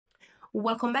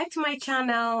Welcome back to my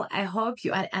channel. I hope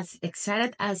you are as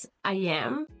excited as I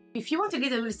am. If you want to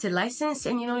get a real estate license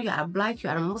and you are black, you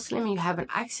are a Muslim, you have an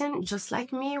accent just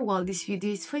like me, well, this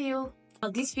video is for you.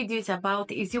 This video is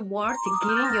about, is it worth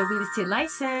getting your real estate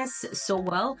license?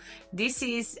 This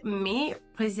is me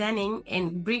presenting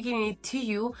and bringing it to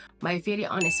you, my very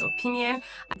honest opinion.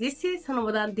 This is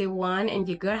Ramadan day one, and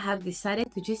your girl have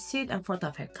decided to just sit in front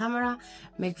of her camera,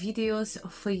 make videos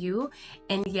for you.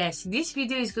 And yes, this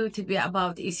video is going to be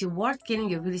about, is it worth getting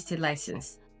your real estate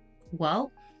license?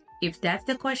 Well, if that's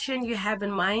the question you have in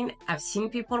mind, I've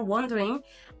seen people wondering,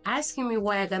 asking me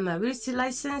why I got my real estate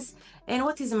license and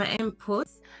what is my input.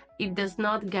 It does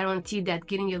not guarantee that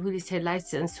getting your real estate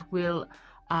license will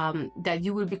that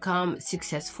you will become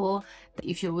successful.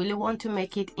 If you really want to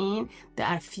make it in, there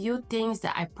are few things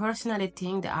that I personally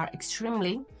think that are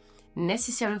extremely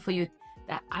necessary for you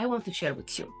that I want to share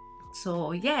with you.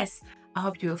 So yes, I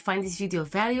hope you will find this video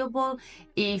valuable.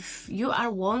 If you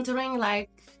are wondering, like,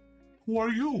 who are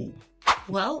you?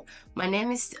 Well, my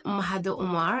name is Mahado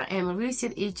Umar. I'm a real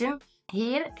estate agent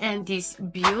here in this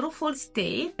beautiful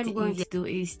state. What I'm going to do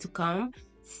is to come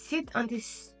sit on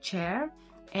this chair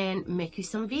and make you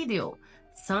some video.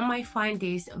 Some might find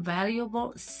this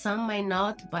valuable, some might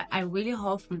not, but I really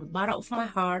hope from the bottom of my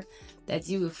heart that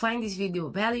you will find this video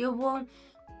valuable.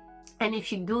 And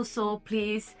if you do so,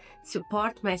 please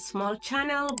support my small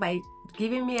channel by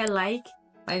giving me a like,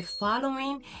 by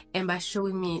following, and by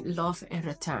showing me love in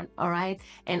return. All right.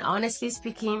 And honestly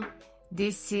speaking,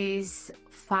 this is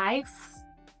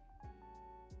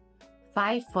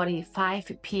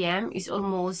 5:45 p.m. It's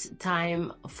almost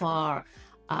time for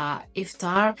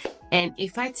iftar. And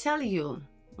if I tell you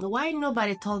why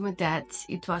nobody told me that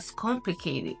it was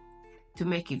complicated to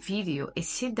make a video, a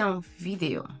sit-down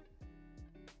video,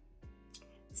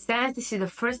 since this is the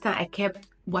first time I kept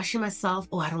washing myself,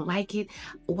 oh, I don't like it,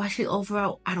 wash it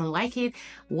over, I don't like it.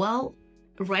 Well,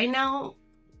 right now,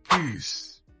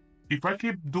 Please, if I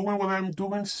keep doing what I'm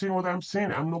doing, saying what I'm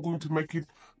saying, I'm not going to make it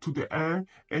to the end,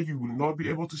 and you will not be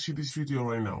able to see this video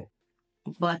right now.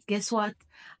 But guess what?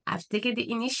 I've taken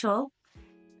the initial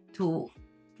to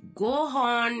go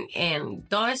on and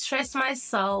don't stress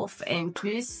myself and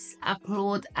just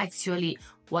upload actually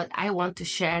what I want to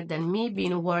share than me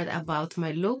being worried about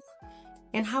my look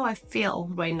and how I feel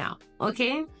right now.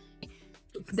 Okay,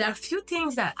 there are a few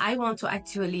things that I want to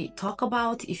actually talk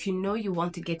about. If you know you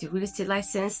want to get a real estate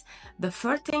license, the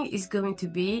first thing is going to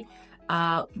be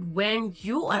when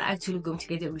you are actually going to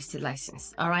get a real estate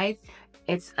license. All right,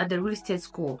 it's at the real estate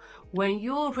school. When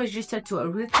you register to a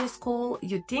real estate school,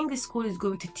 you think the school is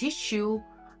going to teach you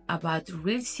about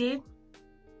real estate,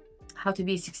 how to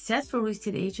be a successful real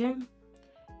estate agent,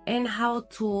 and how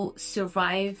to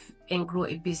survive and grow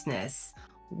a business.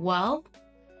 Well,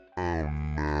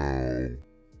 no.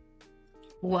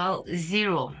 Well,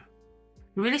 zero.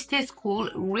 Real estate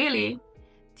school really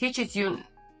teaches you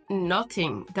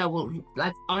nothing that will,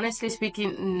 like, honestly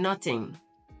speaking, nothing.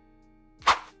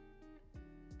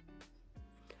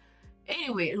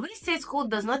 Anyway, real estate school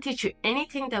does not teach you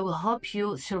anything that will help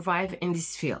you survive in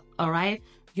this field. All right,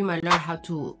 you might learn how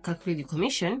to calculate the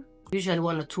commission. Usually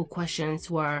 1 or 2 questions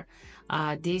were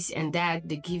this and that.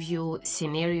 They give you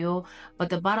scenario, but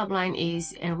the bottom line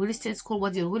is, in real estate school,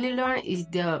 what you really learn is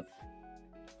the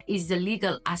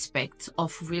legal aspect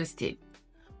of real estate.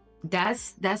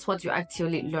 That's what you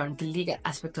actually learn, the legal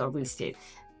aspect of real estate.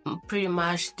 Pretty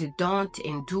much the don't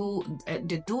and do,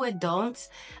 the do and don'ts,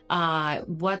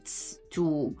 what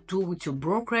to do with your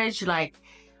brokerage. Like,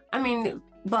 I mean,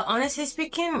 but honestly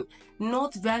speaking,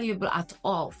 not valuable at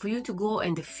all for you to go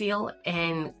in the field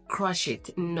and crush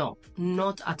it. No,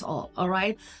 not at all. All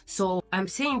right. So I'm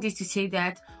saying this to say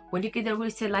that when you get a real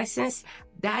estate license,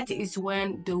 that is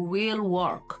when the real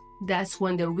work, that's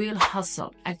when the real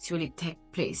hustle actually take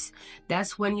place.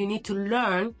 That's when you need to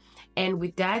learn. And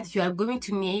with that, you are going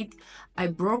to need a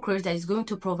broker that is going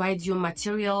to provide you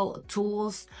material,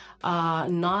 tools,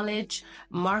 knowledge,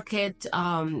 market,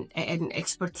 and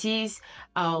expertise,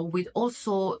 with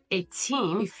also a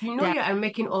team. If you know you are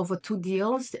making over 2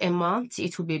 deals a month,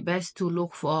 it would be best to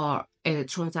look for a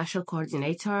transaction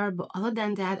coordinator. But other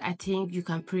than that, I think you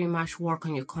can pretty much work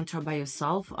on your contract by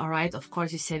yourself. All right, of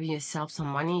course, you're saving yourself some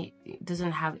money.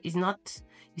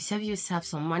 You save yourself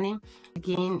some money.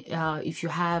 Again, if you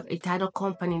have a title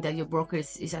company that your broker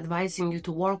is advising you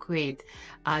to work with,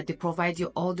 they provide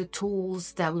you all the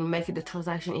tools that will make the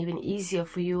transaction even easier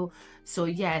for you. So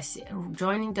yes,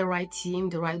 joining the right team,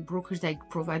 the right brokers that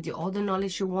provide you all the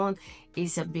knowledge you want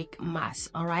is a big must.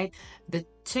 All right. The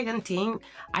second thing,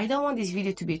 I don't want this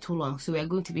video to be too long, so we are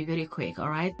going to be very quick. All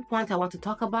right. The point I want to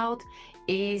talk about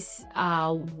is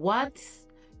what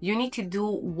you need to do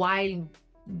while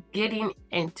getting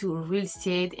into real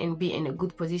estate and be in a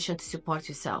good position to support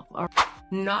yourself, or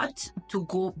not to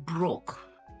go broke.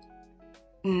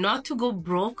 Not to go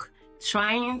broke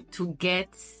trying to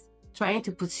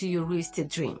pursue your real estate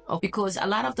dream. Because a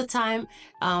lot of the time,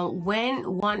 when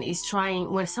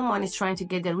someone is trying to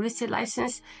get their real estate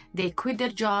license, they quit their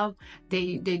job,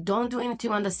 they don't do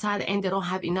anything on the side, and they don't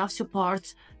have enough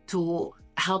support to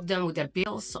help them with their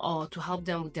bills or to help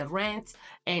them with their rent,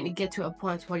 and it get to a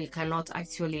point where you cannot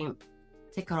actually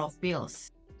take care of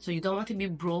bills. So you don't want to be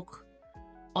broke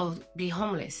or be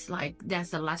homeless. Like,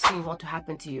 that's the last thing you want to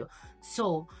happen to you.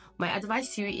 So my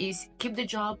advice to you is keep the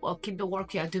job or keep the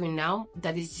work you are doing now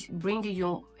that is bringing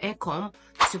you income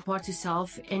to support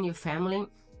yourself and your family.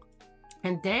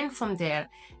 And then from there,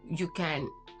 you can,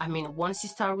 once you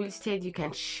start real estate, you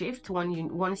can shift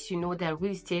once you know that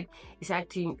real estate is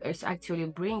actually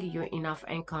bringing you enough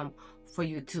income for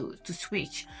you to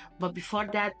switch. But before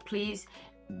that, please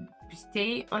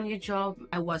stay on your job.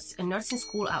 I was in nursing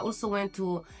school. I also went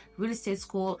to real estate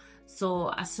school. So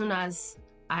as soon as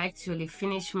I actually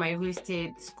finished my real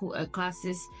estate school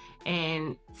classes,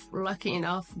 and lucky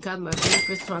enough got my very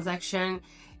first transaction,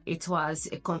 it was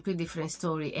a complete different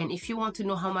story. And if you want to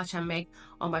know how much I make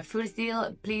on my first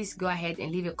deal, please go ahead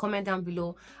and leave a comment down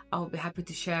below. I will be happy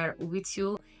to share with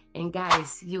you. And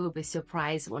guys, you will be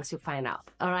surprised once you find out.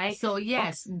 All right. So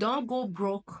yes, don't go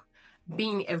broke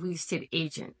being a real estate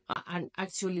agent and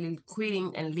actually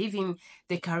quitting and leaving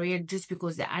the career just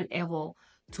because they're unable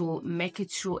to make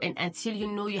it through. And until you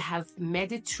know you have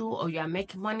made it through, or you are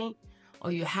making money,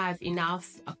 or you have enough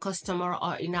customer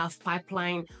or enough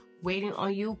pipeline waiting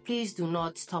on you, please do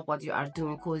not stop what you are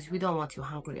doing, because we don't want you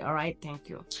hungry. All right. Thank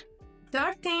you.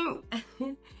 Third thing.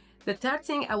 The third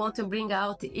thing I want to bring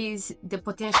out is the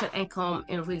potential income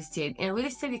in real estate. In real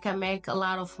estate, you can make a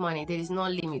lot of money. There is no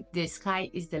limit. The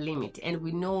sky is the limit. And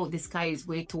we know the sky is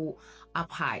way too up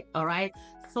high. All right.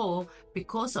 So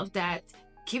because of that,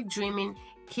 keep dreaming,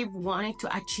 keep wanting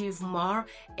to achieve more.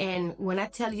 And when I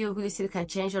tell you real estate can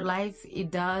change your life,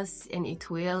 it does, and it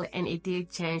will, and it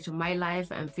did change my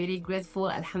life. I'm very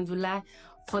grateful, alhamdulillah,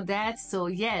 for that. So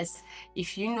yes,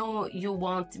 if you know you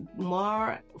want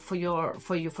more for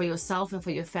yourself and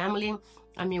for your family,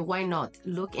 why not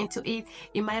look into it?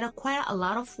 It might require a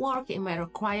lot of work, it might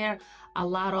require a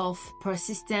lot of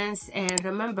persistence. And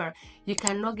remember, you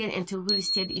cannot get into real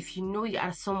estate if you know you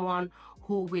are someone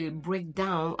who will break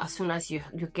down as soon as you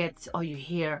get or you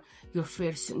hear your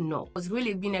first no. Because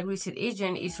really being a real estate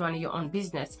agent is running your own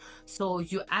business. So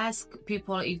you ask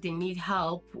people if they need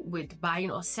help with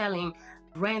buying or selling,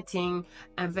 renting,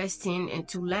 investing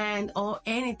into land, or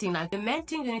anything. Like, the main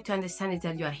thing you need to understand is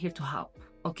that you are here to help.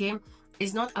 Okay,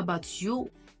 it's not about you.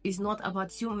 It's not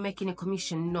about you making a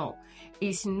commission. No,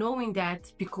 it's knowing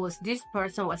that because this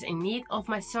person was in need of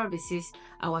my services,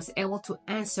 I was able to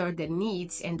answer the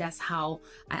needs, and that's how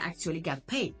I actually got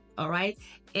paid. All right,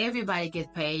 everybody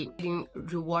get paid, being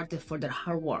rewarded for their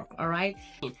hard work. All right.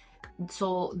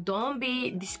 So don't be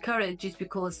discouraged just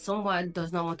because someone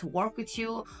does not want to work with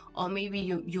you, or maybe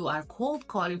you are cold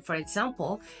calling, for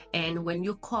example, and when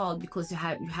you call because you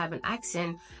have an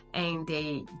accent and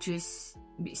they just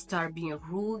start being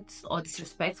rude or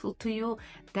disrespectful to you,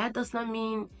 that does not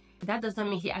mean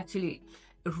he actually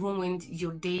ruined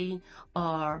your day.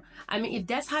 Or if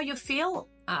that's how you feel,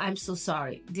 I'm so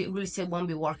sorry, the real estate won't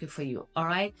be working for you. All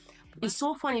right. It's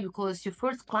so funny because your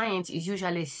first client is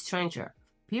usually a stranger.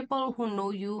 People who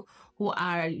know you, who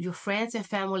are your friends and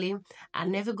family, are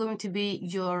never going to be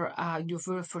your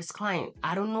very first client.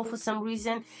 I don't know, for some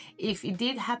reason. If it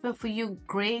did happen for you,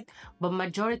 great. But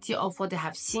majority of what I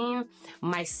have seen,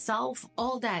 myself,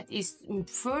 all that is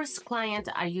first client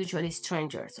are usually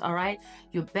strangers. All right.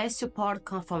 Your best support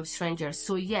comes from strangers.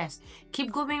 So yes,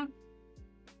 keep going.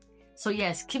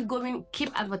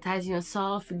 Keep advertising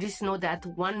yourself. Just know that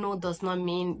one no does not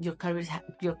mean your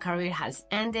career has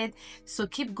ended. So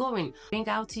keep going. Bring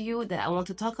out to you that I want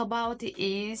to talk about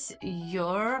is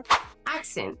your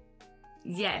accent.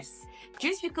 Yes,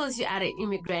 just because you are an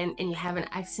immigrant and you have an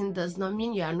accent does not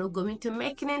mean you are not going to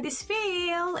make it in this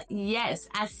field. Yes,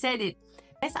 I said it.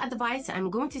 Best advice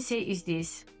I'm going to say is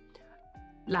this.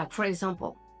 Like, for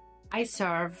example, I'm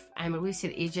a real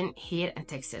estate agent here in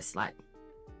Texas. Like,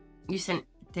 Houston,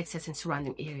 Texas, and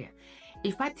surrounding area.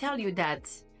 If I tell you that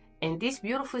in this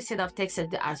beautiful state of Texas,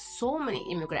 there are so many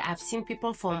immigrants, I've seen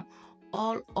people from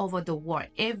all over the world.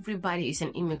 Everybody is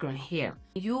an immigrant here.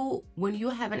 When you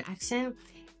have an accent,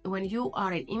 when you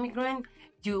are an immigrant,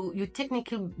 you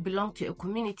technically belong to a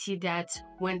community that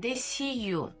when they see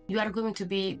you, you are going to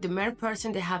be the main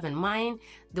person they have in mind,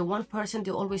 the one person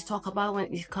they always talk about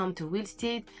when it comes to real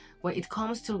estate.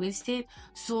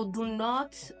 So do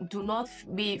not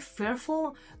be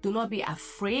fearful, do not be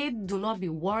afraid, do not be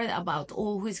worried about,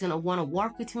 oh, who's gonna want to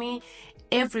work with me.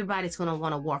 Everybody's gonna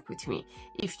want to work with me.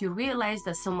 If you realize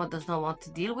that someone does not want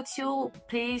to deal with you,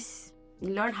 please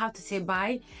learn how to say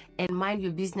bye and mind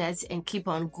your business and keep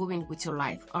on going with your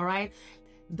life. All right,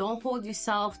 don't hold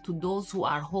yourself to those who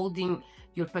are holding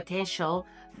your potential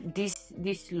this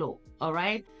low. All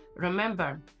right,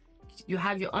 remember, you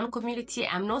have your own community.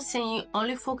 I'm not saying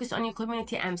only focus on your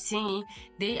community. I'm saying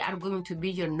they are going to be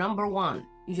your number one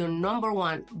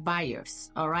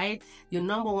buyers. All right, your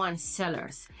number one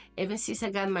sellers. Even since I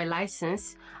got my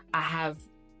license, I have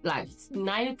like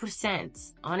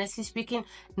 90%, honestly speaking,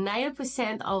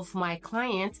 90% of my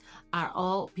clients are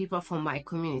all people from my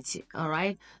community. All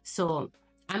right, so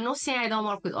I'm not saying I don't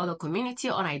work with other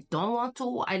community or I don't want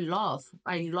to. I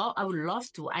would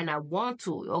love to, and I want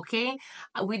to. Okay,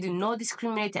 we do not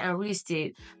discriminate in real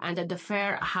estate, and at the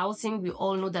fair housing, we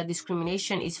all know that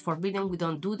discrimination is forbidden. We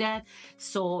don't do that.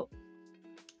 So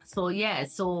yeah.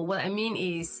 So what I mean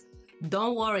is,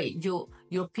 don't worry.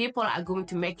 Your people are going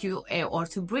to make you or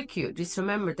to break you. Just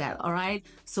remember that. All right.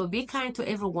 So be kind to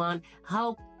everyone.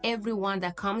 Help everyone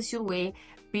that comes your way.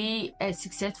 Be a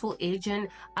successful agent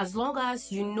as long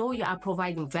as you know you are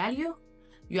providing value,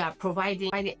 you are providing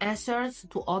answers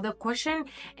to other questions,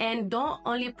 and don't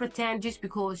only pretend just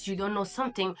because you don't know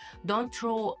something. Don't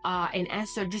throw an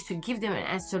answer just to give them an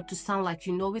answer to sound like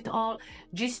you know it all.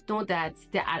 Just know that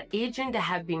there are agents that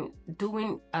have been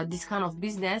doing this kind of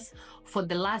business for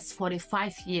the last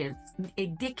 45 years, a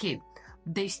decade.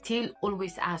 They still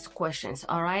always ask questions.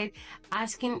 All right,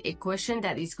 asking a question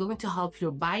that is going to help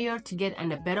your buyer to get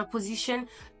in a better position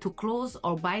to close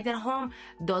or buy their home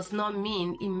does not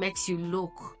mean it makes you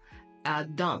look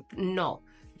dumb. No,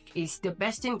 it's the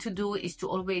best thing to do is to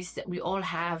always, we all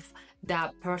have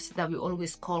that person that we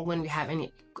always call when we have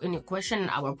any question.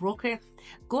 Our broker,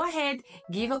 go ahead,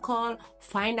 give a call,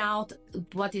 find out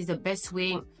what is the best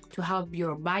way to help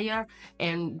your buyer,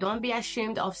 and don't be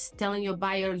ashamed of telling your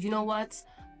buyer, you know what,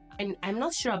 I'm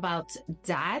not sure about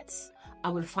that, I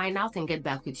will find out and get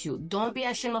back with you. Don't be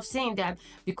ashamed of saying that,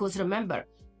 because remember,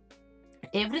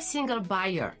 every single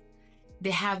buyer,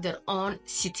 they have their own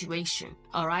situation.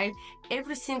 All right,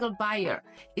 every single buyer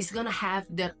is gonna have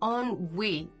their own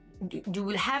way. You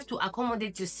will have to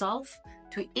accommodate yourself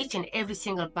to each and every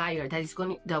single buyer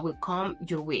that will come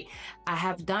your way. I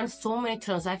have done so many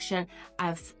transactions.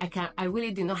 I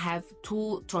really did not have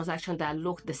 2 transactions that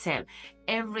look the same.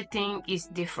 Everything is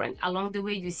different. Along the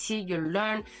way, you see, you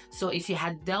learn. So if you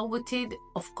had dealt with it,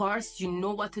 of course, you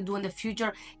know what to do in the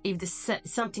future if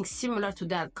something similar to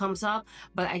that comes up.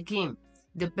 But again,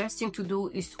 the best thing to do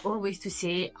is always to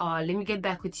say, let me get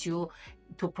back with you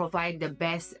to provide the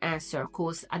best answer,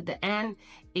 because at the end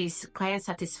is client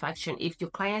satisfaction. If your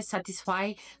client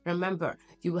satisfied, remember,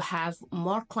 you will have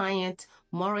more client,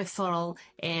 more referral,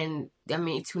 and I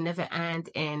mean, it will never end.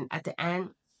 And at the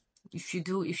end, if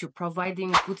you're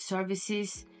providing good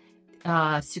services,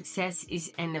 success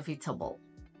is inevitable.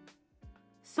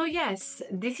 So yes,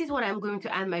 this is what I'm going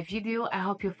to end my video. I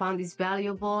hope you found this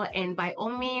valuable, and by all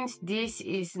means, this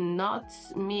is not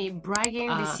me bragging.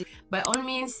 By all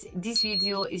means, this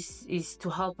video is to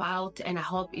help out, and I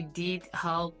hope it did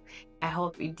help. I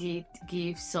hope it did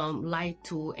give some light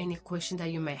to any question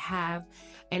that you may have.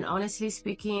 And honestly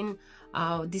speaking,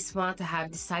 this month I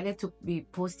have decided to be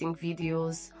posting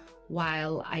videos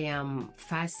while I am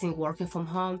fasting, working from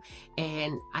home,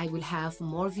 and I will have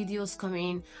more videos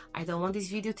coming. I don't want this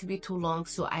video to be too long,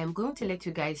 so I am going to let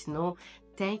you guys know.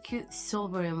 Thank you so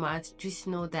very much. Just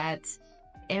know that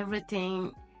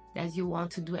everything that you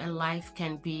want to do in life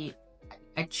can be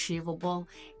achievable.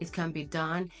 It can be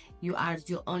done. You are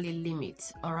your only limit.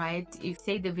 All right, if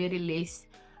say the very least,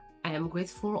 I am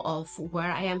grateful of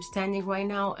where I am standing right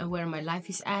now and where my life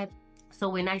is at. So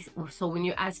when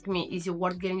you ask me, is it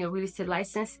worth getting a real estate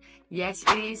license? Yes,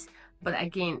 it is. But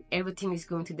again, everything is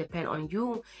going to depend on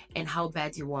you and how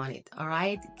bad you want it. All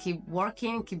right, keep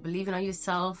working, keep believing on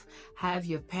yourself. Have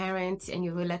your parents and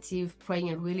your relative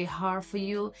praying really hard for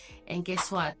you, and guess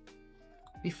what?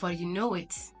 Before you know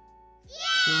it,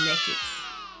 you'll make it.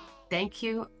 Thank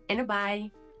you, and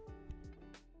bye.